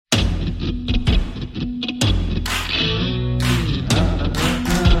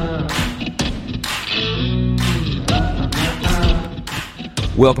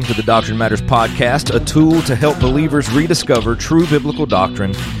Welcome to the Doctrine Matters Podcast, a tool to help believers rediscover true biblical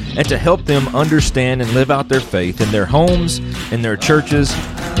doctrine and to help them understand and live out their faith in their homes, in their churches,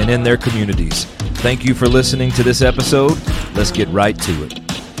 and in their communities. Thank you for listening to this episode. Let's get right to it.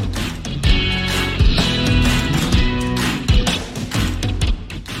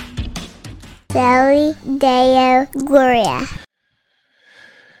 Soli Deo Gloria.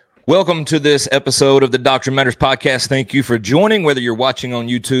 Welcome to this episode of the Doctrine Matters Podcast. Thank you for joining, whether you're watching on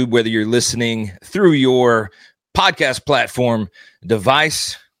YouTube, whether you're listening through your podcast platform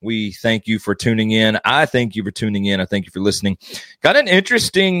device. We thank you for tuning in. I thank you for tuning in. I thank you for listening. Got an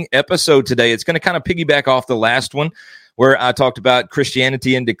interesting episode today. It's going to kind of piggyback off the last one where I talked about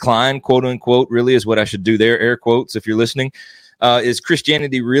Christianity in decline, quote unquote, really is what I should do there, air quotes if you're listening. Is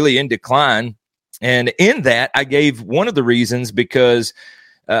Christianity really in decline? And in that, I gave one of the reasons because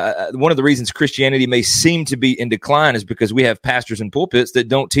one of the reasons Christianity may seem to be in decline is because we have pastors and pulpits that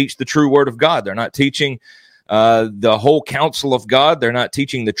don't teach the true word of God. They're not teaching the whole counsel of God. They're not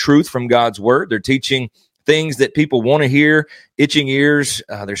teaching the truth from God's word. They're teaching things that people want to hear, itching ears.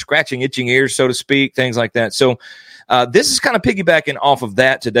 They're scratching itching ears, so to speak, things like that. So this is kind of piggybacking off of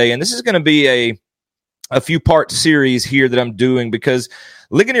that today. And this is going to be a few-part series here that I'm doing because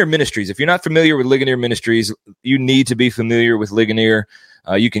Ligonier Ministries, if you're not familiar with Ligonier Ministries, you need to be familiar with Ligonier.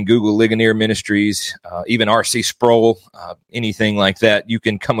 You can Google Ligonier Ministries, even R.C. Sproul, anything like that. You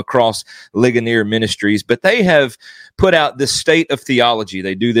can come across Ligonier Ministries, but they have put out this State of Theology.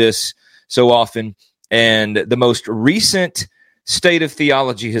 They do this so often, and the most recent State of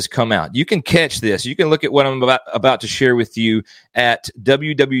Theology has come out. You can catch this. You can look at what I'm about to share with you at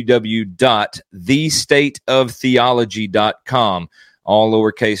www.thestateoftheology.com. All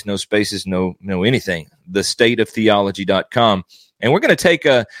lowercase, no spaces, no anything. Thestateoftheology.com. And we're going to take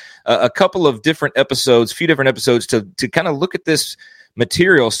a couple of different episodes, to kind of look at this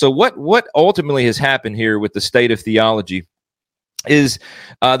material. So what ultimately has happened here with the State of Theology is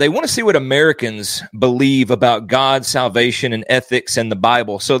they want to see what Americans believe about God, salvation, and ethics and the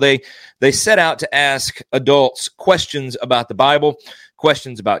Bible. So they set out to ask adults questions about the Bible,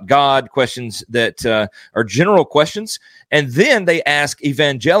 questions about God, questions that are general questions. And then they ask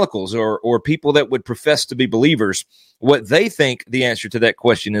evangelicals or people that would profess to be believers what they think the answer to that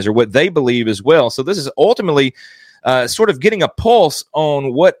question is or what they believe as well. So this is ultimately sort of getting a pulse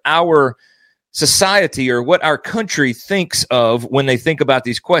on what our society or what our country thinks of when they think about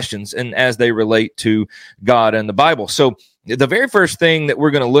these questions and as they relate to God and the Bible. So the very first thing that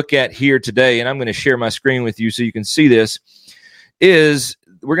we're going to look at here today, and I'm going to share my screen with you so you can see this, is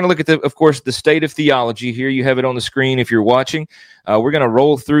we're going to look at, of course, the State of Theology. Here you have it on the screen if you're watching. We're going to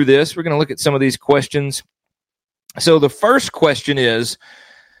roll through this. We're going to look at some of these questions. So the first question is,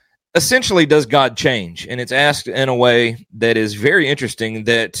 essentially, does God change? And it's asked in a way that is very interesting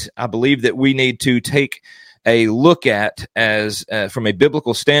that I believe that we need to take a look at as from a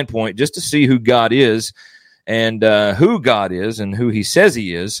biblical standpoint just to see who God is and who he says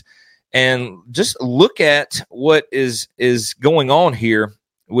he is, and just look at what is going on here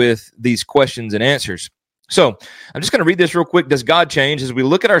with these questions and answers. So I'm just going to read this real quick. Does God change? As we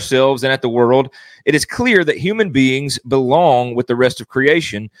look at ourselves and at the world, it is clear that human beings belong with the rest of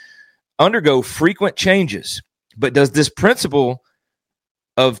creation, undergo frequent changes. But does this principle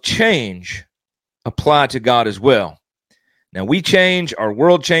of change apply to God as well? Now, we change, our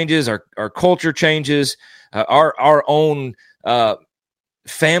world changes, our culture changes, our own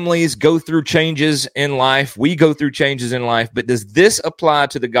families go through changes in life. We go through changes in life. But does this apply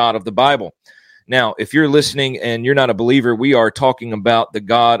to the God of the Bible? Now, if you're listening and you're not a believer, we are talking about the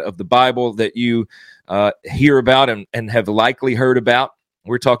God of the Bible that you hear about and have likely heard about.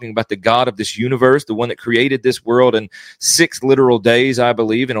 We're talking about the God of this universe, the one that created this world in 6 literal days, I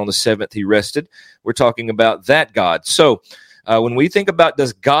believe, and on the 7th he rested. We're talking about that God. So when we think about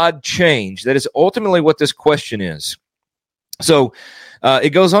does God change, that is ultimately what this question is. So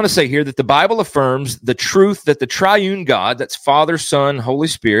it goes on to say here that the Bible affirms the truth that the triune God, that's Father, Son, Holy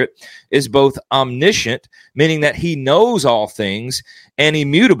Spirit, is both omniscient, meaning that he knows all things, and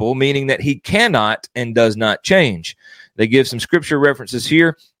immutable, meaning that he cannot and does not change. They give some scripture references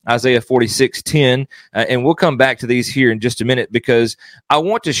here, Isaiah 46:10, and we'll come back to these here in just a minute because I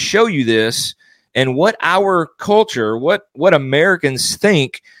want to show you this and what our culture, what Americans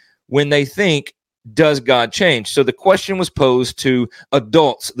think when they think, does God change? So the question was posed to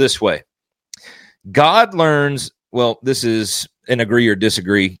adults this way. God learns, well, this is an agree or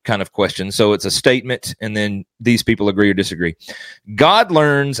disagree kind of question. So it's a statement, and then these people agree or disagree. God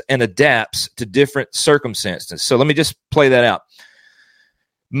learns and adapts to different circumstances. So let me just play that out.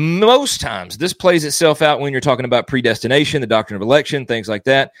 Most times, this plays itself out when you're talking about predestination, the doctrine of election, things like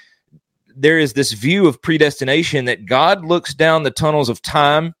that. There is this view of predestination that God looks down the tunnels of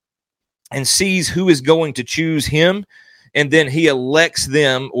time and sees who is going to choose him, and then he elects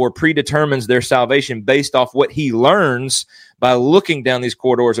them or predetermines their salvation based off what he learns by looking down these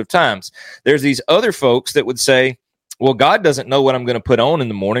corridors of times. There's these other folks that would say, well, God doesn't know what I'm going to put on in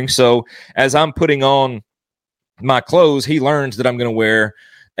the morning, so as I'm putting on my clothes, he learns that I'm going to wear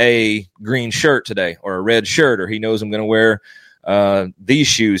a green shirt today or a red shirt, or he knows I'm going to wear these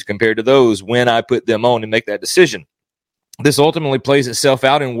shoes compared to those when I put them on and make that decision. This ultimately plays itself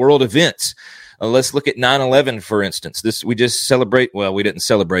out in world events. Let's look at 9/11, for instance. We just celebrate. Well, we didn't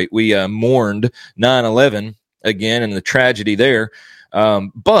celebrate. We mourned 9/11 again and the tragedy there.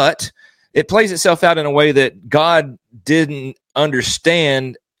 But it plays itself out in a way that God didn't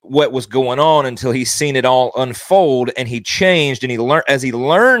understand what was going on until he's seen it all unfold, and he changed, and he learned as he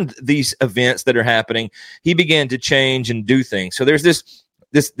learned these events that are happening, he began to change and do things. So there's this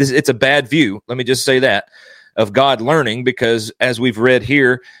it's a bad view. Let me just say that of God learning, because as we've read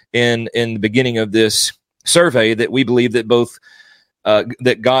here in the beginning of this survey, that we believe that both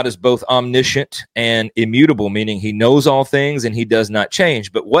that God is both omniscient and immutable, meaning he knows all things and he does not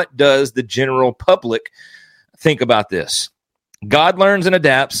change. But what does the general public think about this? God learns and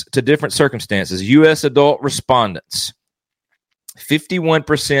adapts to different circumstances. U.S. adult respondents,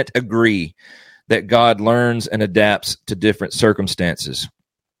 51% agree that God learns and adapts to different circumstances.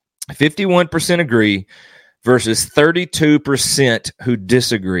 51% agree versus 32% who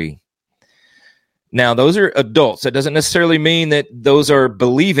disagree. Now, those are adults. That doesn't necessarily mean that those are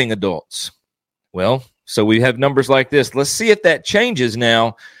believing adults. Well, so we have numbers like this. Let's see if that changes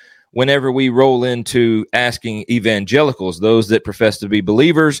now whenever we roll into asking evangelicals, those that profess to be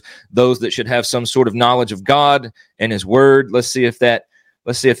believers, those that should have some sort of knowledge of God and his word. Let's see if that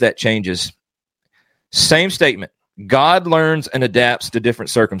changes. Same statement. God learns and adapts to different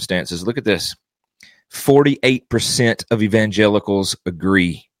circumstances. Look at this. 48% of evangelicals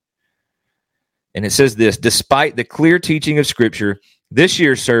agree. And it says this: despite the clear teaching of Scripture, this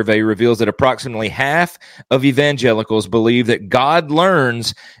year's survey reveals that approximately half of evangelicals believe that God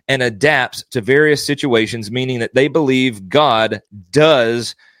learns and adapts to various situations, meaning that they believe God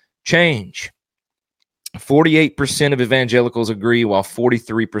does change. 48% of evangelicals agree, while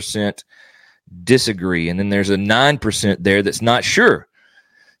 43% disagree. And then there's a 9% there that's not sure.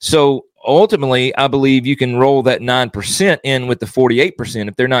 So ultimately, I believe you can roll that 9% in with the 48%.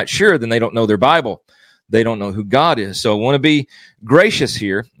 If they're not sure, then they don't know their Bible. They don't know who God is. So I want to be gracious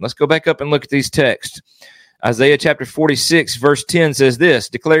here. Let's go back up and look at these texts. Isaiah chapter 46, verse 10 says this: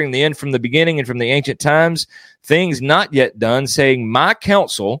 declaring the end from the beginning and from the ancient times, things not yet done, saying, my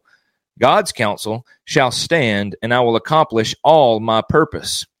counsel, God's counsel, shall stand, and I will accomplish all my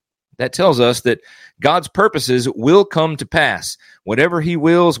purpose. That tells us that God's purposes will come to pass. Whatever he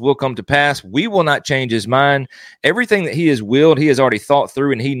wills will come to pass. We will not change his mind. Everything that he has willed, he has already thought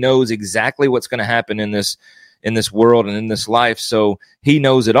through, and he knows exactly what's going to happen in this world and in this life. So he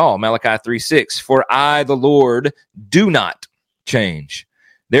knows it all. Malachi 3:6, for I, the Lord, do not change.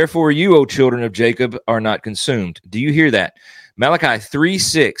 Therefore you, O children of Jacob, are not consumed. Do you hear that? Malachi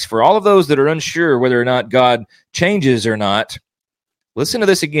 3:6, for all of those that are unsure whether or not God changes or not, listen to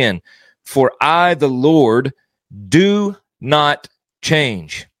this again. For I, the Lord, do not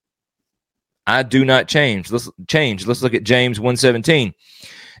change. I do not change. Let's look at James 1:17.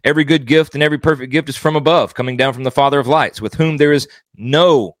 Every good gift and every perfect gift is from above, coming down from the Father of lights, with whom there is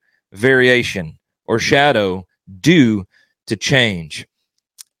no variation or shadow due to change.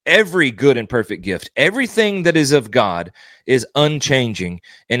 Every good and perfect gift, everything that is of God, is unchanging,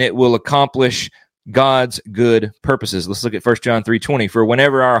 and it will accomplish God's good purposes. Let's look at 1 John 3:20. For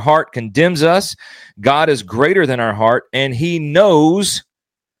whenever our heart condemns us, God is greater than our heart, and he knows,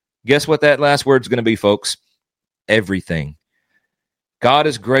 guess what that last word is going to be, folks? Everything. God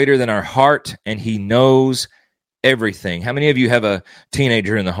is greater than our heart, and he knows everything. How many of you have a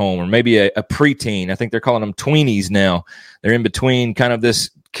teenager in the home, or maybe a preteen? I think they're calling them tweenies now. They're in between kind of this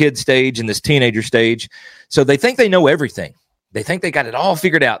kid stage and this teenager stage. So they think they know everything. They think they got it all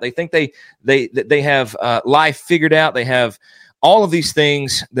figured out. They think they have life figured out. They have all of these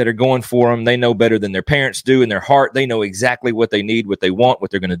things that are going for them. They know better than their parents do. In their heart, they know exactly what they need, what they want,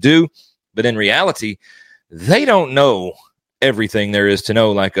 what they're going to do. But in reality, they don't know everything there is to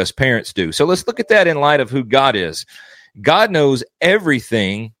know like us parents do. So let's look at that in light of who God is. God knows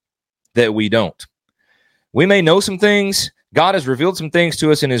everything that we don't. We may know some things. God has revealed some things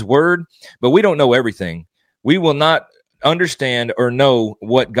to us in his word, but we don't know everything. We will not understand or know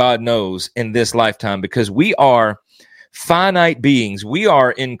what God knows in this lifetime, because we are finite beings. We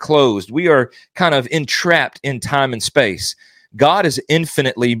are enclosed. We are kind of entrapped in time and space. God is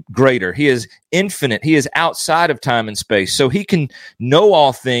infinitely greater. He is infinite. He is outside of time and space. So he can know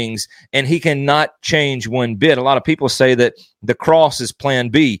all things, and he cannot change one bit. A lot of people say that the cross is plan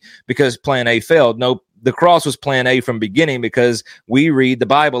B because plan A failed. No, the cross was plan A from beginning, because we read the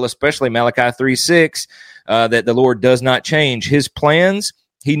Bible, especially Malachi 3:6, that the Lord does not change his plans.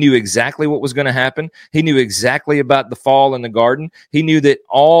 He knew exactly what was going to happen. He knew exactly about the fall in the garden. He knew that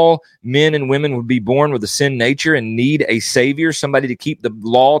all men and women would be born with a sin nature and need a savior, somebody to keep the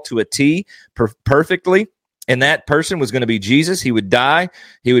law to a T perfectly. And that person was going to be Jesus. He would die,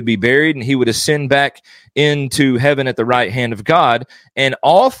 he would be buried, and he would ascend back into heaven at the right hand of God. And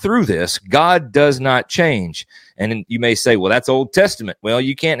all through this, God does not change. And you may say, well, that's Old Testament. Well,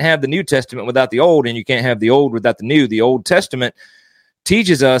 you can't have the New Testament without the Old, and you can't have the Old without the New. The Old Testament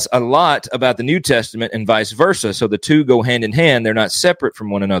teaches us a lot about the New Testament and vice versa. So the two go hand in hand. They're not separate from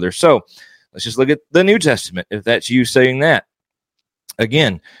one another. So let's just look at the New Testament, if that's you saying that.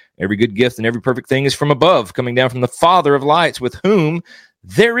 Again, every good gift and every perfect thing is from above, coming down from the Father of lights, with whom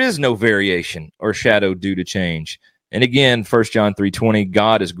there is no variation or shadow due to change. And again, 1 John 3:20,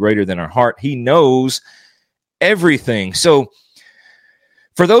 God is greater than our heart. He knows everything. So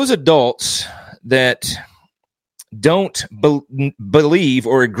for those adults that don't believe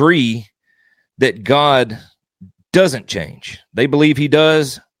or agree that God doesn't change, they believe he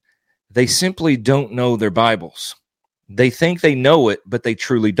does, they simply don't know their Bibles. They think they know it, but they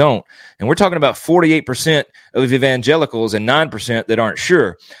truly don't. And we're talking about 48% of evangelicals and 9% that aren't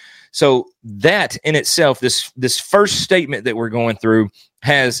sure. So that in itself, this first statement that we're going through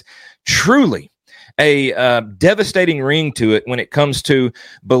has truly a devastating ring to it when it comes to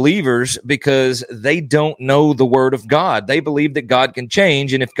believers, because they don't know the Word of God. They believe that God can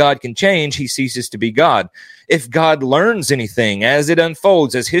change, and if God can change, he ceases to be God. If God learns anything as it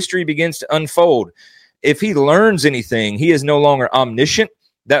unfolds, as history begins to unfold, if he learns anything, he is no longer omniscient.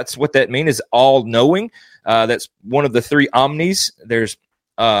 That's what that means, is all-knowing. That's one of the three omnis. There's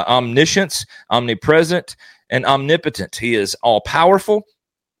omniscience, omnipresent, and omnipotent. He is all-powerful.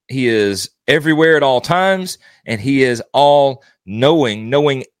 He is everywhere at all times, and he is all-knowing,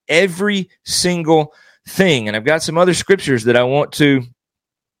 knowing every single thing. And I've got some other scriptures that I want to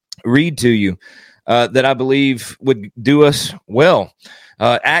read to you that I believe would do us well.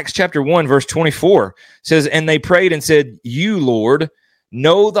 Acts chapter 1, verse 24 says, and they prayed and said, you, Lord,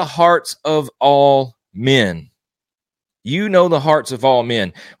 know the hearts of all men. You know the hearts of all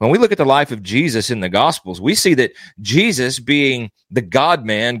men. When we look at the life of Jesus in the Gospels, we see that Jesus, being the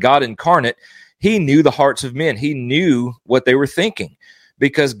God-man, God incarnate, he knew the hearts of men. He knew what they were thinking,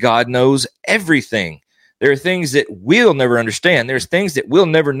 because God knows everything. There are things that we'll never understand. There's things that we'll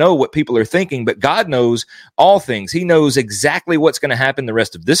never know what people are thinking, but God knows all things. He knows exactly what's going to happen the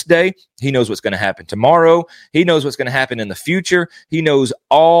rest of this day. He knows what's going to happen tomorrow. He knows what's going to happen in the future. He knows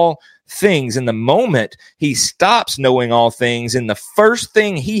all things. In the moment he stops knowing all things, and the first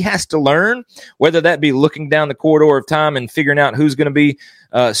thing he has to learn, whether that be looking down the corridor of time and figuring out who's going to be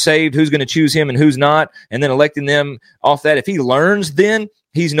saved, who's going to choose him and who's not, and then electing them off that, if he learns, then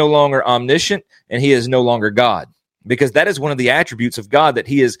he's no longer omniscient and he is no longer God, because that is one of the attributes of God, that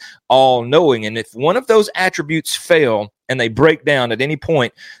he is all-knowing. And if one of those attributes fail and they break down at any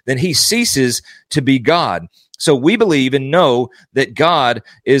point, then he ceases to be God. So we believe and know that God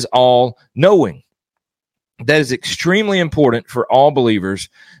is all-knowing. That is extremely important for all believers,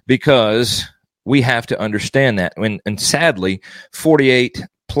 because we have to understand that. And sadly, 48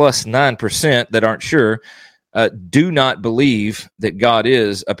 plus 9% that aren't sure do not believe that God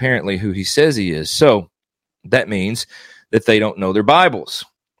is apparently who he says he is. So that means that they don't know their Bibles.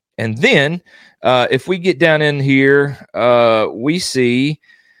 And then if we get down in here, we see,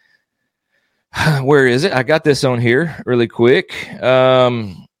 where is it? I got this on here really quick.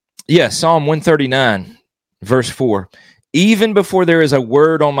 Psalm 139, verse 4. Even before there is a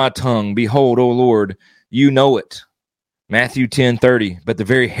word on my tongue, behold, O Lord, you know it. Matthew 10:30, but the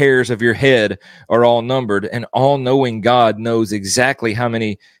very hairs of your head are all numbered, and all-knowing God knows exactly how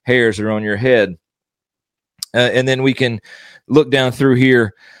many hairs are on your head. And then we can look down through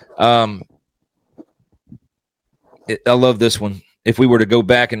here. I love this one. If we were to go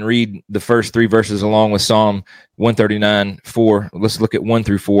back and read the first three verses along with Psalm 139:4, let's look at 1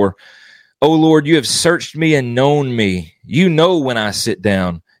 through 4. O Lord, you have searched me and known me. You know when I sit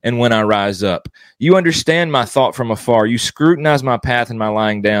down and when I rise up. You understand my thought from afar. You scrutinize my path and my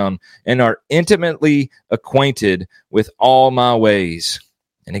lying down, and are intimately acquainted with all my ways.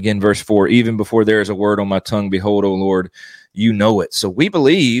 And again, verse 4, even before there is a word on my tongue, behold, O Lord, you know it. So we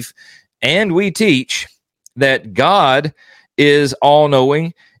believe and we teach that God is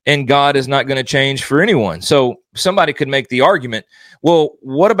all-knowing and God is not going to change for anyone. So somebody could make the argument, well,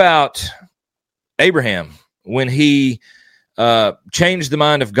 what about Abraham when he changed the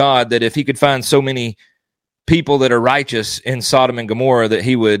mind of God that if he could find so many people that are righteous in Sodom and Gomorrah that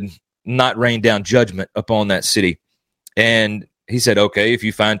he would not rain down judgment upon that city? And he said, okay, if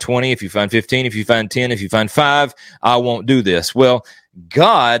you find 20, if you find 15, if you find 10, if you find 5, I won't do this. Well,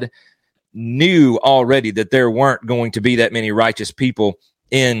 God knew already that there weren't going to be that many righteous people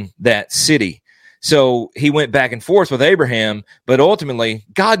in that city. So he went back and forth with Abraham, but ultimately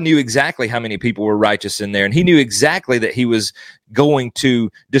God knew exactly how many people were righteous in there. And he knew exactly that he was going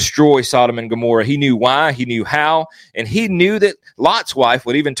to destroy Sodom and Gomorrah. He knew why, he knew how, and he knew that Lot's wife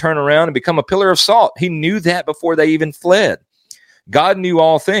would even turn around and become a pillar of salt. He knew that before they even fled. God knew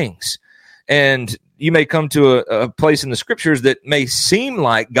all things. And you may come to a place in the scriptures that may seem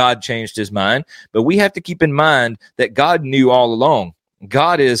like God changed his mind, but we have to keep in mind that God knew all along.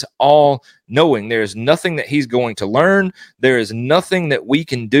 God is all knowing. There is nothing that he's going to learn. There is nothing that we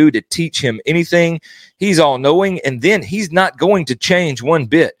can do to teach him anything. He's all knowing, and then he's not going to change one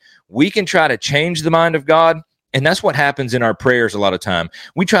bit. We can try to change the mind of God, and that's what happens in our prayers a lot of time.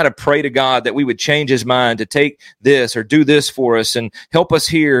 We try to pray to God that we would change his mind to take this or do this for us and help us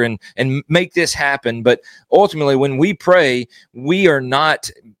here and make this happen. But ultimately, when we pray, we are not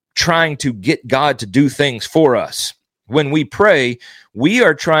trying to get God to do things for us. When we pray, we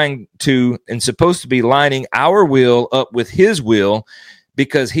are trying to and supposed to be lining our will up with his will,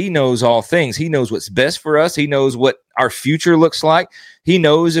 because he knows all things. He knows what's best for us. He knows what our future looks like. He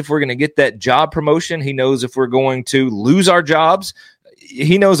knows if we're going to get that job promotion. He knows if we're going to lose our jobs.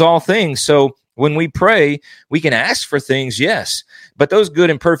 He knows all things. So when we pray, we can ask for things, yes, but those good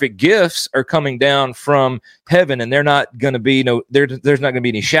and perfect gifts are coming down from heaven, and they're not going to be there's not going to be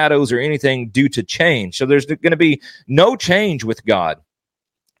any shadows or anything due to change. So there's going to be no change with God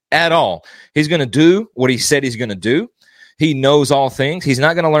at all. He's going to do what he said he's going to do. He knows all things. He's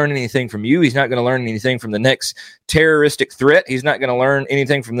not going to learn anything from you. He's not going to learn anything from the next terroristic threat. He's not going to learn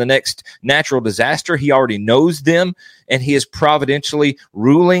anything from the next natural disaster. He already knows them, and he is providentially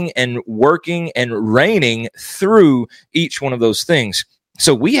ruling and working and reigning through each one of those things.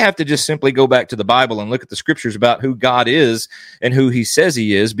 So we have to just simply go back to the Bible and look at the scriptures about who God is and who he says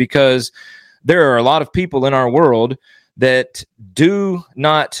he is, because there are a lot of people in our world that do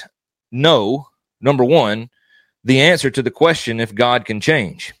not know, number one, the answer to the question if God can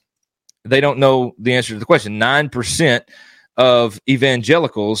change. They don't know the answer to the question. 9% of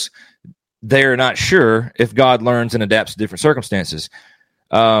evangelicals, they're not sure if God learns and adapts to different circumstances.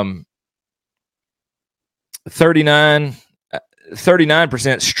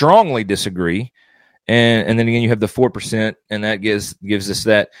 39% strongly disagree. And then again, you have the 4%, and that gives us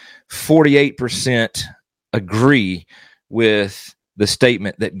that 48% agree with the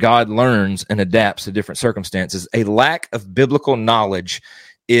statement that God learns and adapts to different circumstances. A lack of biblical knowledge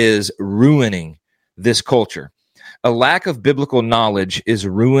is ruining this culture. A lack of biblical knowledge is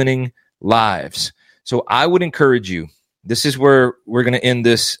ruining lives. So I would encourage you, this is where we're going to end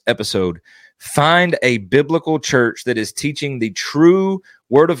this episode. Find a biblical church that is teaching the true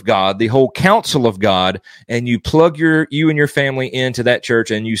word of God, the whole counsel of God, and you plug you and your family into that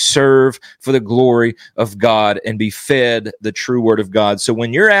church, and you serve for the glory of God and be fed the true word of God. So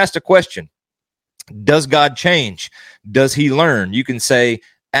when you're asked a question, does God change? Does he learn? You can say,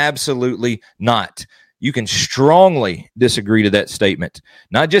 absolutely not. You can strongly disagree to that statement.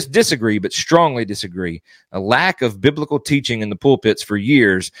 Not just disagree, but strongly disagree. A lack of biblical teaching in the pulpits for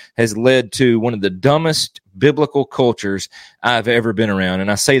years has led to one of the dumbest biblical cultures I've ever been around. And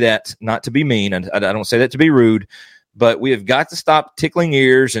I say that not to be mean. I don't say that to be rude, but we have got to stop tickling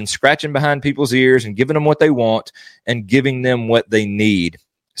ears and scratching behind people's ears and giving them what they want and giving them what they need.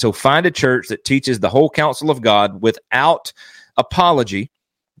 So find a church that teaches the whole counsel of God without apology.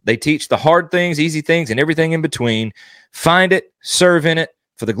 They teach the hard things, easy things, and everything in between. Find it, serve in it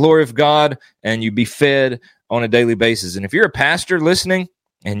for the glory of God, and you be fed on a daily basis. And if you're a pastor listening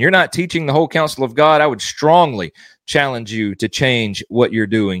and you're not teaching the whole counsel of God, I would strongly challenge you to change what you're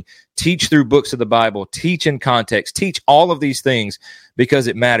doing. Teach through books of the Bible. Teach in context. Teach all of these things because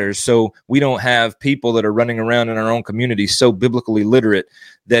it matters. So we don't have people that are running around in our own community so biblically literate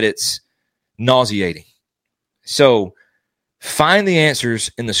that it's nauseating. So find the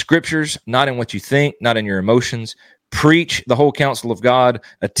answers in the scriptures, not in what you think, not in your emotions. Preach the whole counsel of God.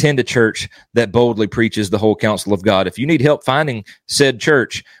 Attend a church that boldly preaches the whole counsel of God. If you need help finding said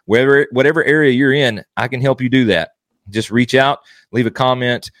church, whatever area you're in, I can help you do that. Just reach out, leave a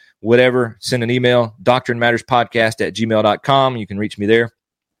comment, whatever, send an email, doctrinematterspodcast@gmail.com. You can reach me there.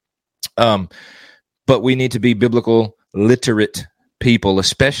 But but we need to be biblical literate people,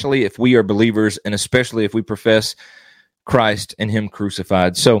 especially if we are believers and especially if we profess Christ and Him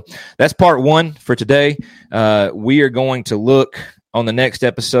crucified. So that's part one for today. We are going to look on the next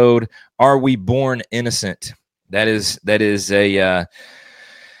episode, are we born innocent? That is a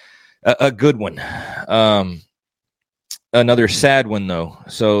good one. Another sad one, though.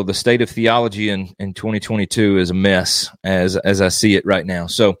 So the state of theology in 2022 is a mess as I see it right now.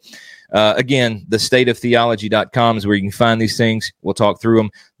 So again, the stateoftheology.com is where you can find these things. We'll talk through them.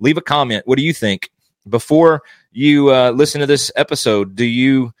 Leave a comment. What do you think? Before you listen to this episode, do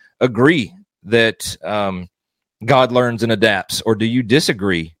you agree that God learns and adapts, or do you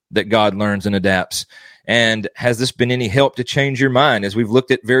disagree that God learns and adapts? And has this been any help to change your mind as we've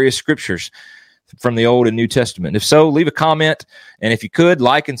looked at various scriptures from the Old and New Testament? If so, leave a comment. And if you could,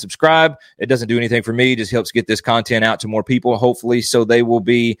 like and subscribe. It doesn't do anything for me. It just helps get this content out to more people, hopefully, so they will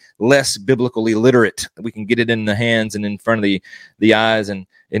be less biblically literate. We can get it in the hands and in front of the eyes and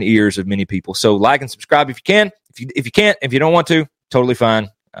ears of many people. So like and subscribe if you can. If you can't, if you don't want to, totally fine.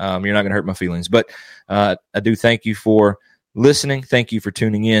 You're not going to hurt my feelings. But I do thank you for listening. Thank you for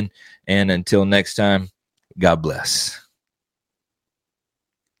tuning in. And until next time, God bless.